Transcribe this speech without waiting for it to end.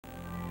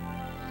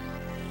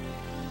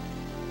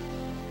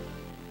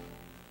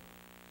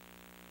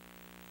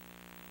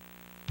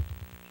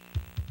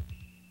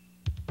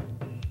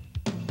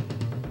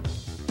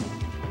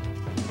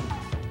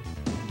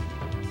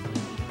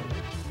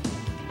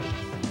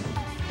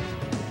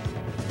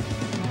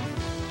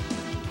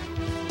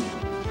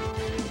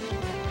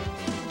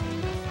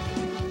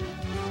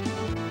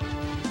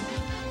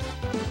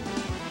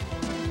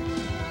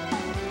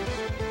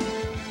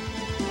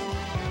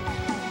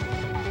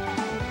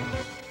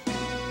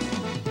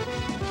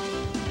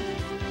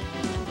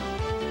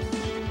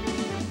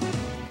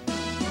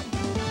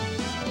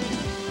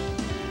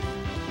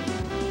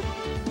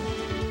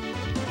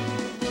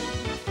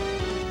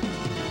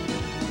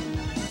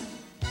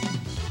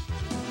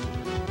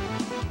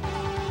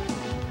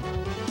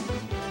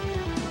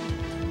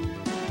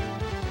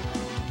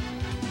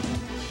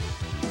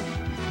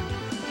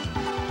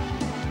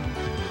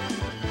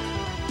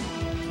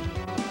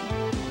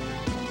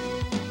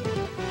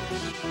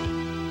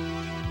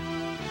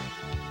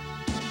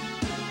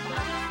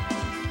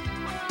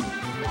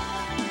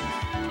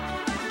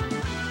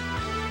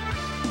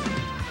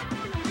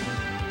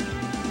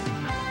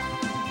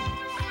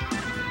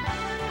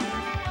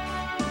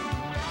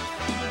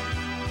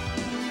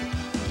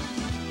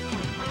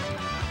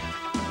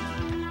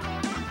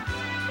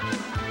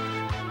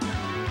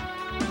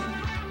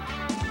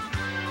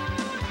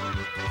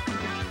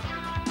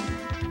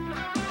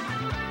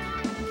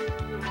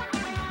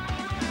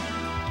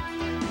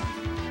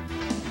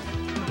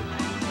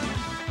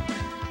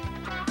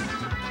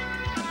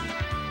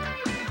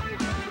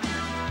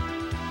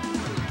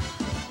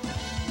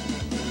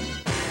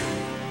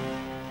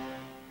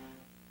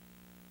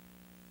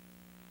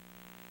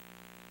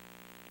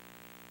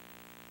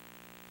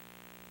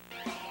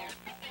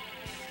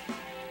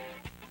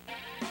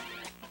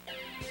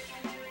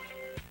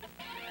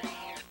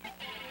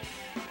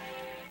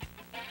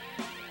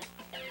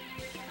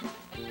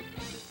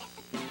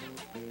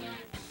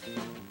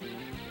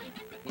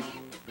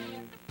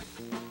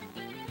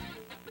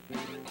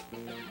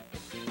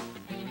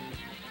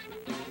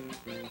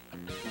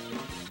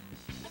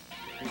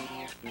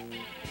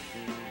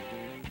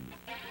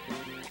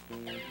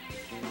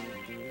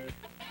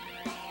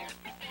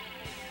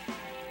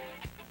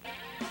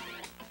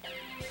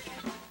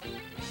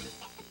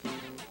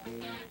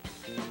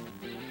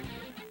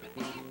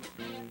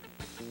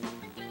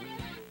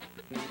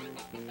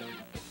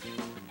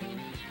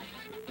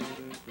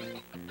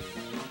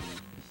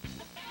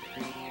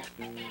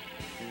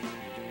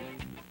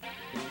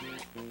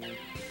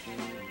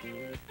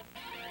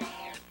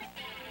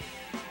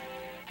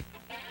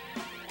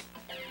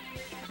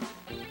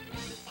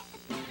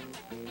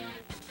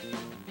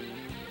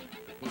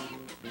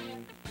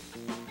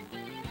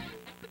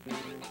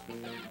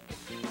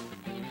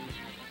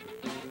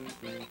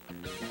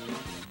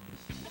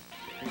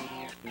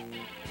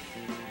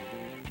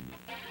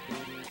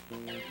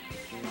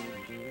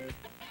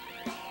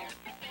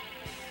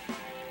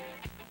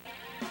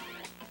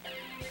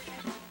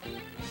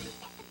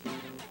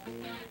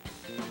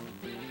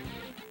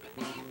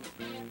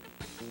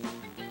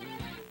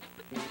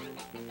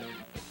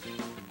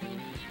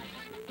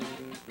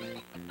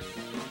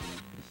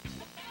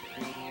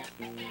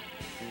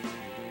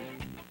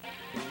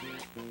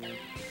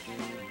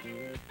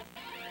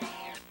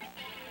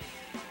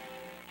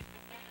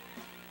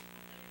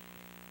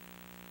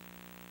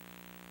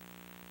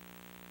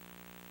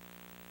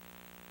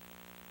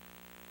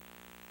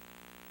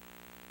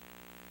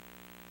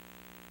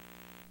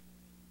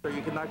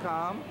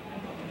SureYouCan.com.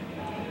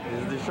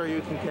 This is the Sure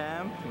You Can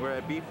Cam. We're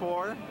at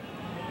B4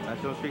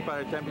 National Street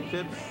Fighter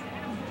Championships.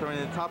 Turning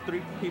the top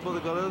 3 people to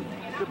go to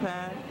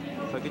Japan.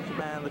 So look at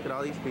Japan, look at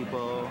all these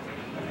people.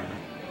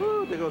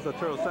 Woo, there goes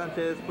Arturo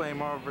Sanchez playing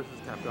Marvel vs.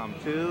 Capcom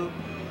 2.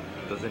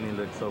 Doesn't he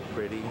look so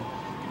pretty?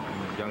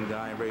 Young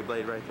guy, Ray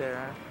Blade right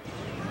there.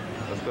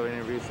 Let's go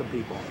interview some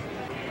people.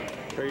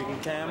 Sure You Can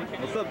Cam.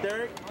 What's up,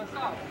 Derek? What's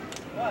up?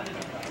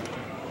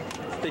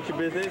 State your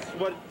business.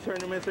 What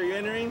tournaments are you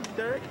entering,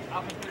 Derek?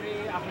 Alpha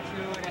 3, Alpha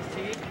 2, and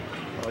ST.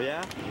 Oh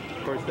yeah?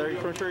 Of course, Derek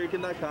from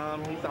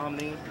SureYouCan.com. He's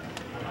Omni.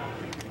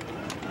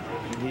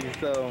 He's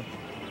the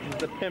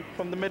pimp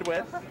from the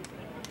Midwest.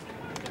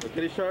 Look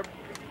at his sharp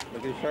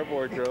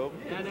wardrobe.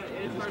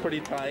 It's pretty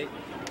tight.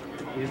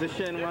 He's a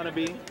Shin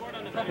wannabe.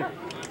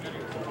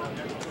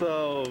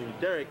 So,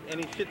 Derek,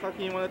 any shit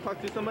talking you want to talk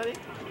to somebody?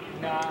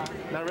 Nah.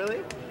 Not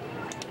really?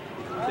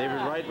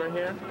 David Wright right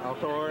here,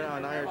 alThor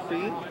on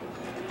IRC.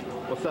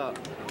 What's up?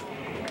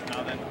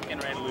 Nothing. Getting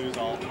ready to lose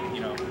all,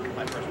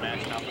 my first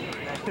match in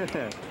Alpha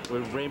 3.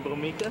 With Rainbow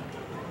Mika?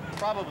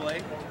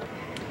 Probably.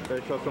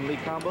 Better show some lead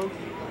combos?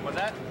 What's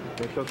that?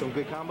 Better show some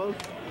good combos?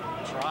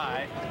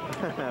 Try.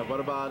 What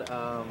about,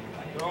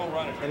 They're all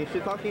running. any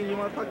shit talking you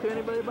want to talk to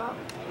anybody about?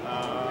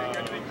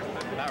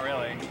 Not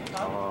really.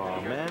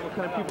 Oh man, what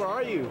kind of people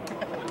are you?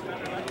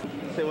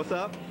 Say what's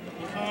up?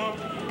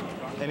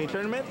 Any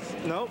tournaments?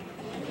 Nope.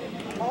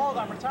 Old,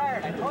 I'm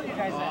retired. I told you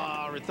guys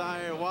that. Oh,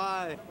 retired,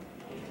 why?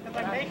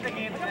 Because I make the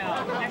games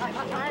now. It's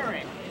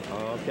retiring.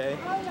 Oh, okay.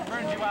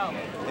 Burns you out.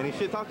 Any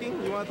shit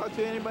talking you want to talk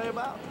to anybody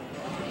about?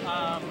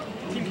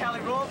 Team Cali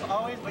rules,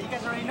 always, but you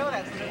guys already know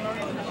that, so there's no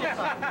reason to shit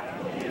talk.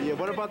 Yeah,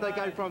 what about that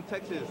guy from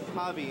Texas,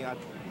 Javi?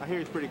 I hear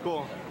he's pretty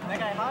cool. That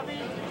guy, Javi?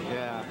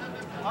 Yeah.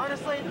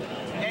 Honestly,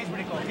 yeah, he's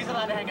pretty cool. He's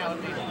allowed to hang out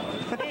with me.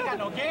 He ain't got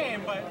no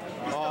game, but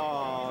he's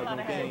Oh, still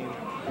no game.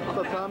 What's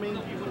up, Tommy?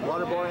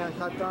 Waterboy on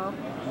Capcom?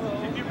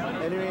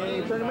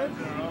 Any tournaments?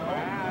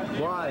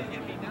 Why?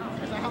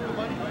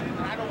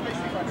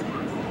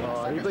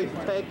 Oh, he plays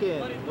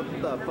Tekken. What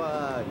the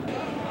fuck?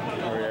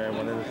 We're here at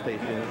one of the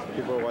stations.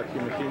 People are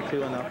watching Machine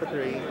 2 on Alpha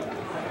 3.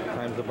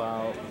 Time's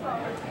about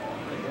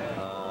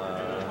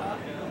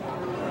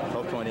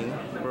 12:20.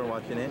 We're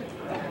watching it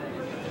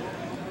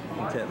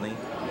intently.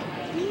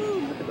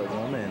 Woo, look at the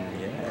woman.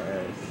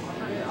 Yes.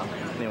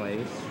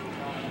 Anyways,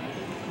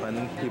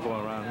 finding people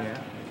around here.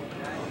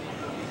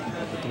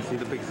 As you can see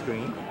the big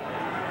screen.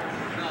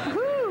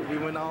 Woo! We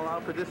went all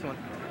out for this one.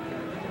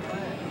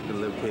 The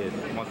little kid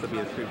wants to be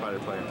a Street Fighter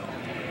player.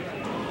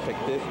 Check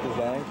this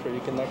design,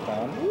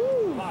 SureYouCan.com.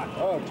 Woo!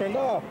 Oh, it turned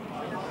off.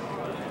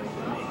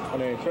 Oh,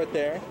 no, it's right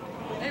there.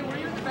 Hey, were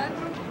you in the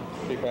bedroom?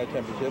 Street Fighter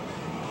Championships,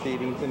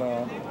 seedings and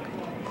all.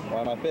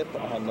 Why am I fifth?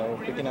 I have no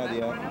freaking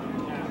idea.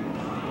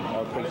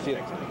 Oh, pretty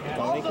shit.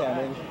 Tony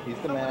Cannon, he's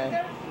the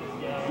man.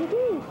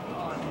 Woohoo!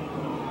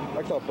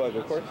 I call Bug,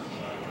 of course.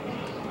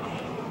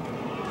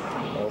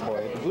 Oh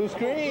boy, the blue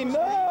screen,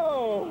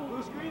 no!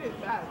 Blue screen is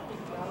bad.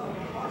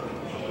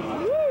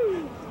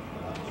 Woo!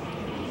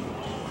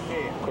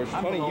 Of course,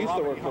 Tony used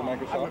to work for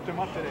Microsoft. I whipped him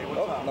up today.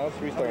 What's up? Now it's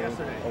restarting.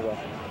 Oh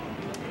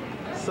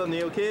well. So,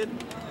 neokidd?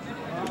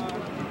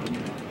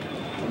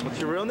 What's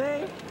your real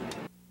name?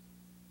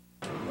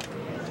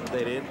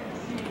 They did.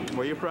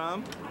 Where you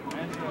from?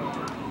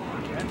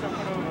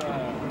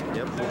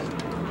 Yep.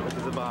 This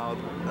is about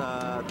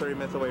 30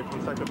 minutes away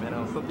from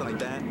Sacramento, something like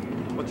that.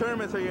 What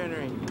tournaments are you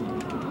entering?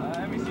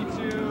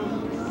 MEC2,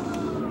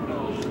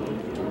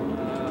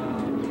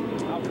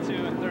 Alpha 2,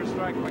 and Third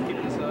Strike. If I keep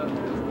this up.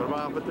 What about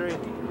Alpha 3?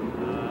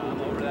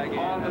 I'm over that game.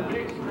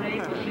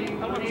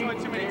 I'm enjoyed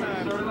too many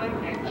times.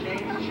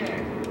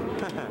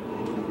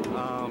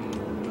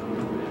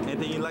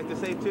 Anything you'd like to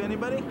say to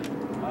anybody?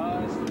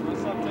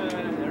 What's up to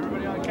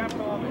everybody on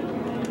Capcom?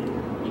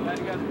 Glad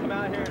you guys come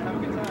out here and have a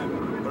good time.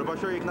 What about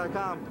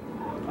SureYouCan.com?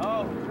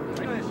 Oh,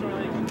 really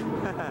shortly.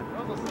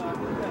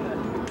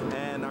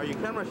 And are you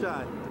camera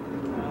shy?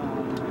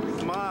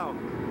 Smile.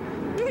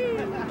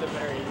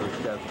 This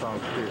guy's from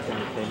Fierce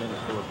Entertainment is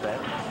full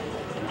effect.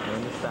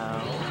 In the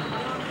sound.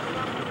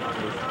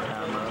 This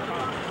camera.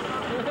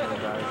 The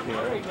guys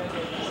here.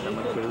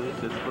 Camera crew.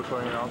 Just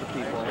recording all the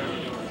people.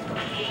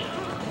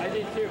 I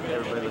did too, man.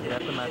 Everybody looking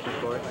at the match, of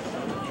course.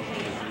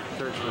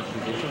 Search for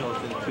tradition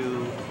motion to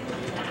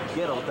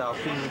ghetto without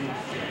scenes.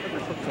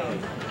 That's okay.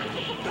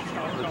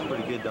 Looks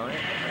pretty good, don't it?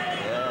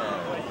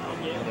 Yeah.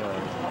 Anyway.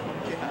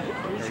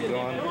 We're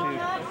going to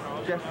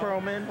Jeff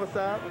Perlman. What's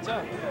up? What's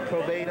up?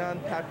 Crowbait on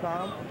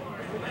Capcom.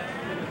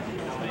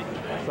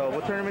 So,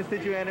 what tournaments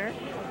did you enter?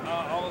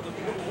 All of them.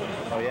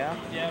 Oh, yeah?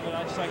 Yeah, but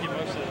I suck at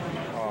most of them.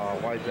 Oh,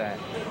 why is that?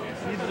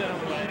 He's the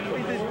gentleman.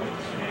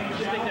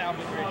 Just stick to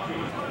Alpha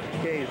 3.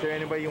 Okay, is there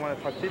anybody you want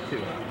to talk shit to?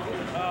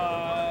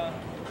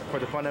 For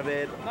the fun of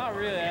it? Not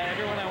really.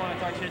 Everyone I want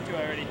to talk shit to,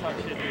 I already talk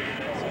shit to.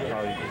 So.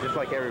 Oh, just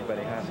like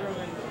everybody, huh?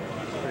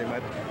 Pretty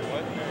much.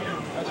 What?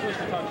 I'm supposed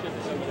to talk shit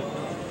to somebody.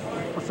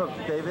 What's up,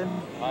 David?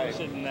 Hi.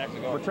 Sitting next to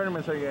go. What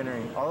tournaments are you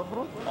entering? All of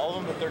them? All of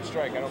them the Third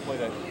Strike. I don't play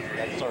that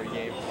sorry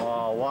game.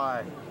 Oh,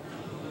 why?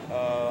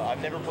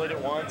 I've never played it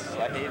once.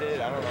 I hate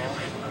it. I don't know.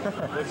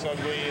 It looks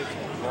ugly. It's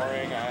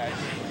boring.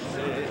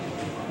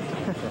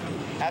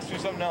 Ask me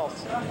something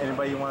else.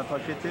 Anybody you want to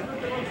talk shit to?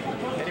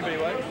 Anybody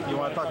what? You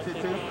want to talk shit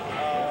to?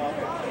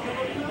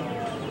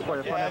 For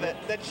the fun Yeah, of it?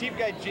 that cheap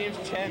guy James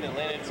Chen that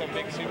landed some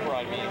big super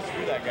on me.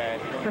 Screw that guy.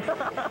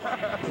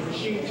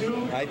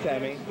 Hi,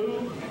 Tammy.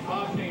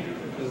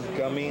 This is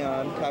Gummy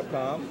on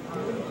Capcom.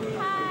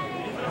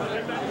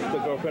 Hi. The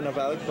girlfriend of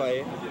Alex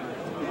White.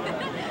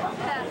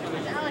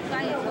 Alex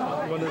White.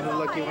 One of the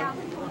lucky ones.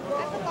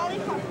 That's a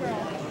lollipop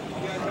girl.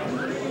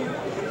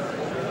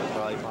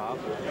 Lollipop.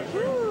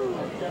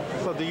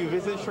 So do you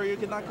visit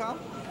SureYouCan.com?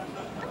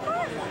 Of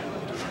course.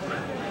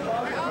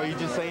 Are you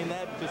just saying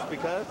that just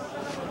because?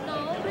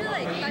 No,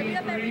 really. I read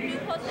up every new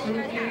post that you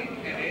guys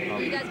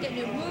have. You guys get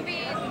new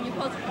movies, new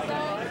posts for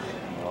songs.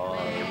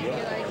 And you're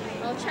like,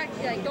 oh, check,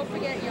 like, don't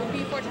forget,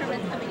 B4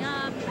 tournament's coming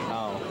up.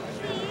 Oh.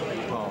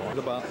 Oh. It's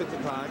about 6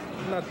 o'clock.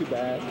 Not too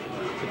bad.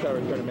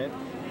 6-hour tournament.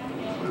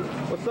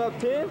 What's up,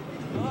 Tim?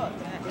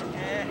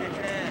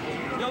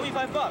 You owe me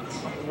 $5.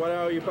 Why do I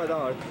owe you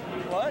 $5?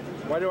 What?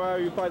 Why do I owe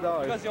you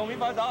 $5? Because you owe me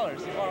 $5.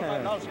 You borrowed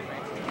 $5 from me.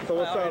 So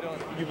what's How you up?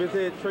 You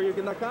visit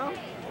SureYouCan.com?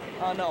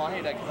 Oh, no, I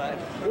hate that guy.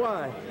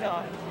 Why?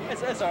 No,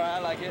 it's alright, I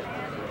like it.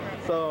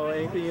 So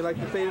anything you like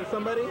to say to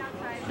somebody?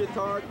 Shit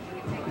talk?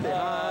 Say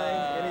hi?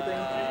 Anything?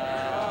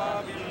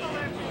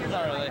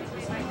 Not really.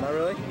 Not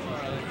really?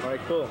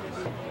 Alright, cool.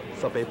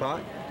 What's up,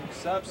 apoc?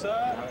 What's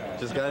up?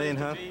 Just got in,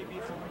 huh?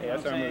 Yeah,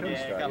 that's our movie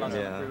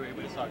Yeah.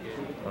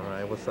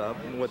 Alright, what's up?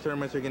 What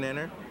tournaments are you gonna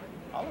enter?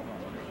 All of them.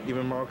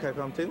 Even Mortal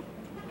Capcom 2?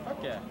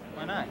 Fuck yeah,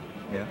 why not?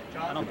 Yeah.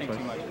 I don't think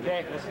too much.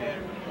 We'll see.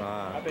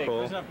 Ah, There's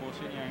cool. enough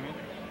bullshit, you know what I mean?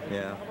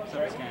 Yeah. So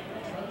Viscant.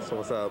 So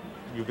what's up?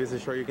 You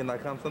visit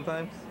SureYouCan.com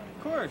sometimes?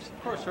 Of course,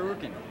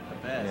 SureYouCan. The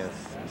best.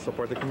 Yes.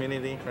 Support the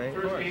community, right?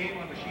 Of course.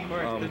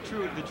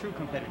 The true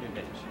competitive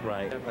edge.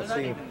 Right. I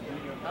see.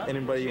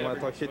 Anybody you want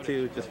to talk shit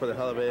to just for the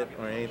hell of it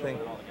or anything?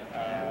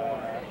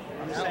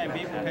 I'm just saying,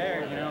 be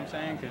prepared, you know what I'm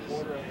saying?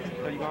 Because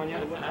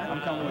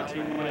I'm coming with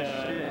too much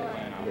shit.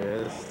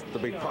 Yes, the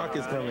big Pac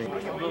is coming.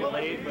 A little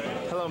late, but...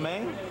 Hello,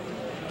 May.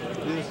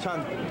 This is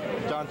John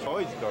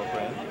Choi's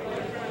girlfriend.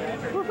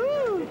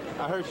 Woohoo!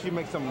 I heard she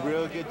makes some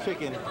real good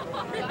chicken.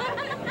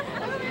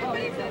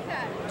 Everybody says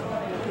that.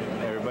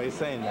 Everybody's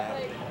saying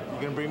that. You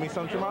gonna bring me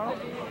some tomorrow? I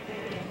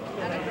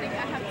don't think I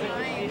have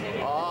time.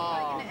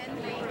 Oh. It's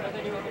gonna end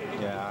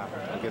late. Yeah,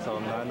 I guess I'll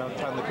not enough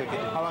time to cook it.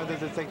 How long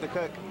does it take to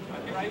cook?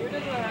 5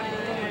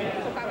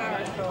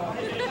 hours.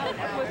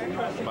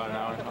 About an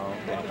hour? Oh,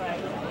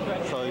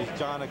 okay. So is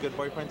John a good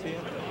boyfriend to you?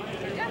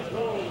 Yeah.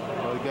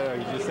 Oh, good. Are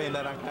you just saying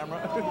that on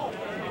camera?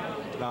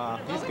 Nah,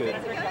 he's good.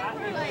 We've been together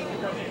for like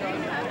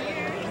 3.5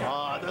 years.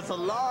 Oh, that's a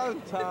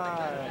long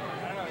time.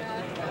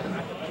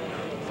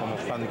 It's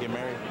almost time to get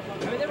married.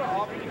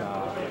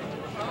 Nah.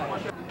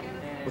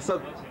 What's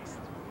up?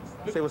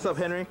 Say what's up,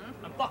 Henry.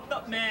 I'm fucked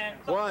up, man.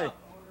 Why?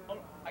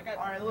 I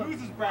got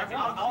losers bracket.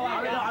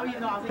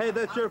 Hey,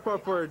 that's your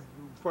fault for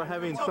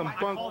having some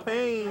bunk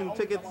pain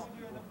tickets.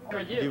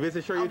 You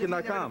visit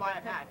SureYouCan.com.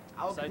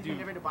 I do.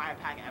 Never to buy a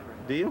pack ever.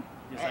 Do you?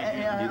 Yes, I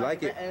do. You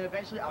like it? And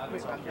eventually I'll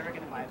quit, so I'm never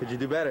gonna buy a Could pack you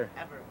do better?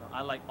 ever.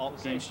 I like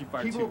alt game Street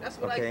Fighter 2. That's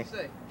what Okay. I can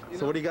say.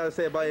 So what do you got to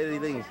say about Eddie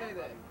Lee? Say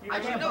that.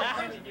 Actually, no.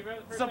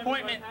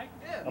 Disappointment.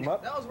 Yeah, I'm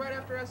up. that was right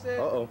after I said.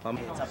 Uh-oh.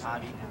 What's up,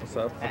 Javi? What's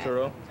up,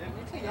 Arturo?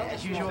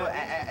 As usual,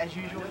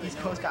 East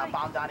Coast got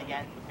bombed on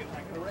again.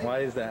 Why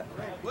is that?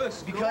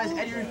 Because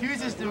Eddie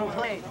refuses to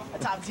play a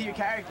top tier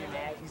character,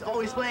 man. He's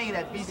always playing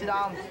that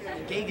B-Saddam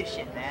Giga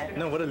shit, man.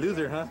 No, what a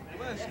loser, huh?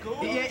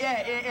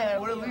 Yeah,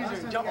 what a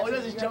loser. All he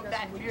does is jump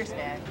that fierce,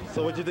 man.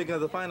 So what'd you think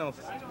of the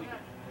finals?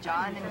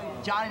 John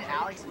and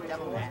Alex is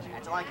devil match.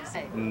 That's all I can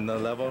say. The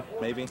level,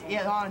 maybe?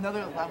 Yeah, they're on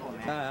another level,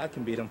 man. I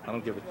can beat him. I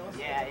don't give it.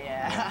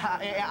 Yeah,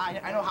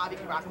 I know Javi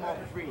can rock them all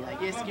for free. Like,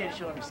 he's scared to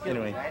show him his skills,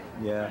 Anyway, right?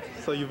 yeah.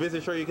 So you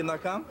visit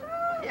SureYouCan.com?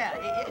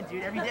 Yeah,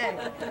 dude, every day.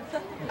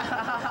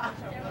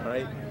 All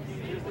right.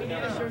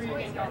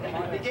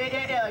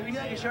 Yeah, like, we need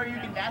like a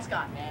SureYouCan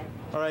mascot, man.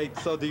 All right.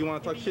 So do you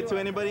want to talk shit to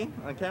anybody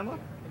on camera?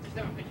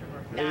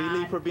 Eddie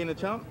Lee for being a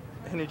chump?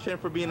 Henry Chen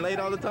for being late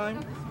all the time?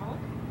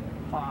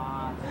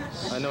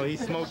 I know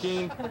he's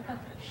smoking.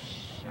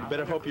 You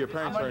better hope your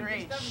parents I'm are.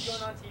 underage.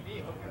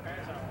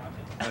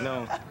 I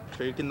know.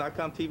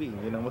 SureYouCan.com TV.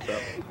 You know what's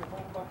up.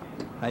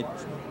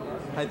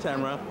 Hi,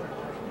 Tamara.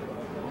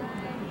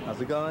 How's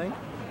it going?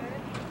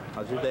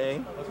 How's your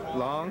day?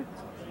 Long?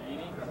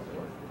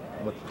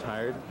 What,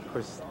 tired? Of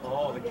course.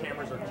 Oh, the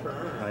cameras are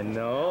turned. I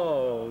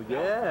know.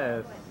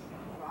 Yes.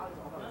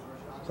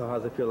 So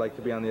how's it feel like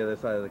to be on the other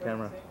side of the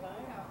camera?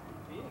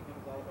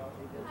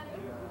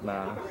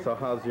 Nah. So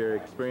how's your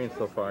experience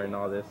so far in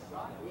all this?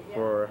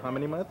 For how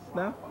many months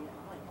now?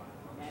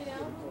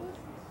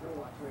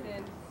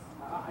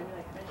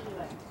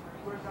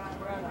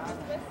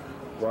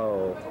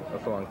 Whoa,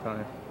 that's a long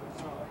time.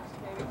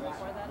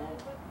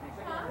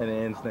 And it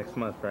ends next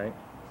month, right?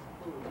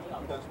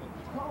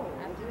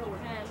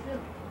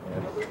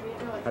 Yes.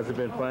 Has it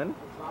been fun?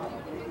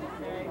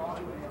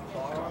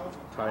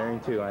 Tiring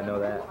too, I know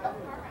that.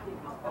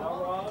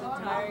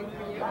 Tiring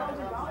for you?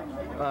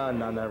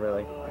 No, not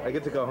really. I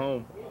get to go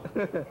home.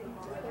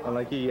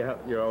 Unlike you,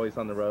 you're always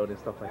on the road and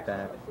stuff like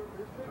that.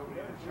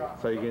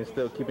 So you can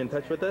still keep in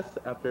touch with us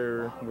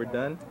after we're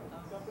done?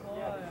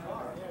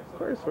 Of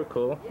course, we're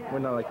cool. We're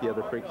not like the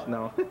other freaks,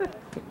 no.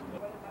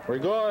 Where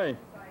you going?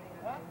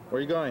 Where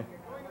are you going?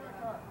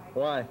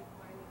 Why?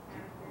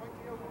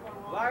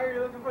 Why are you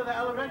looking for the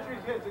elementary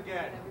kids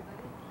again?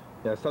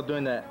 Yeah, stop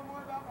doing that.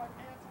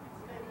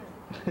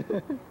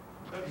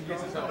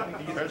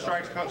 Third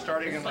strike's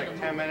starting in like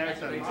 10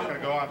 minutes and it's going to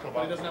go on until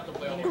about... He doesn't have to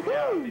play all the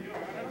Woohoo!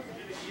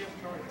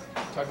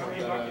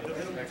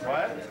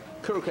 What?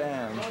 Crew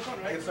cam.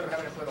 Instead of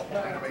having to play the whole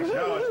animation.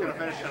 No, it's going to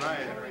finish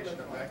tonight.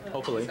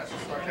 Hopefully. It's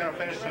going to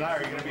finish tonight.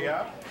 Are you going to be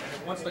up?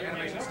 Once the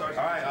animation starts.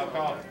 All right, I'll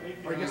call.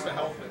 Or he gets the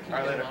health. All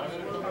right, later.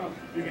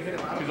 You can hit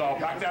him. He's all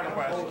back down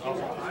request.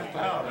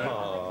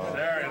 Oh,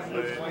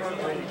 seriously.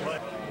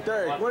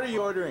 Derek, what are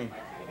you ordering?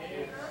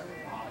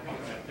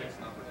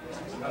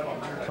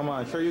 Come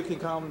on, sure you can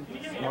come.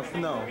 Wants to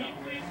know.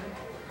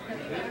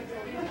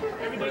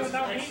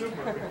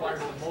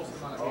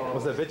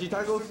 Was that veggie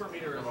tacos?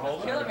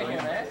 Killing me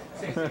here, man.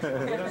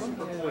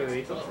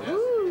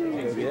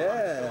 Ooh,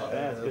 yeah.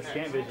 That's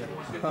Viscant vision.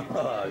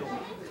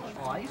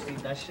 Oh, I used to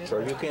eat that shit.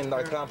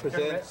 SureYouCan.com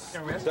presents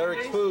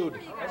Derek's Food.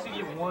 I used to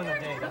eat one a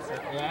day, that's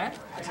it. Yeah?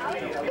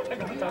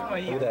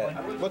 Look at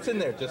that. What's in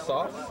there? Just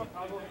sauce?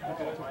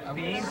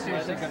 Beans,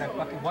 seriously gonna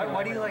fucking...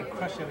 Why do you like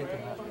crush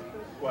everything up?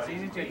 It's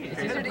easy to eat.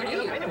 It's easy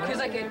to eat. Because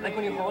like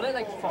when you hold it,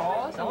 like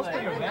falls. That was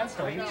pretty advanced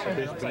though. You turned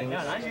it upside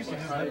down. I used to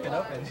just lift it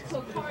up and just...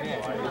 Lots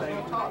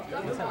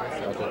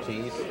of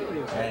cheese.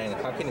 And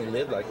how can you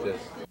live like this?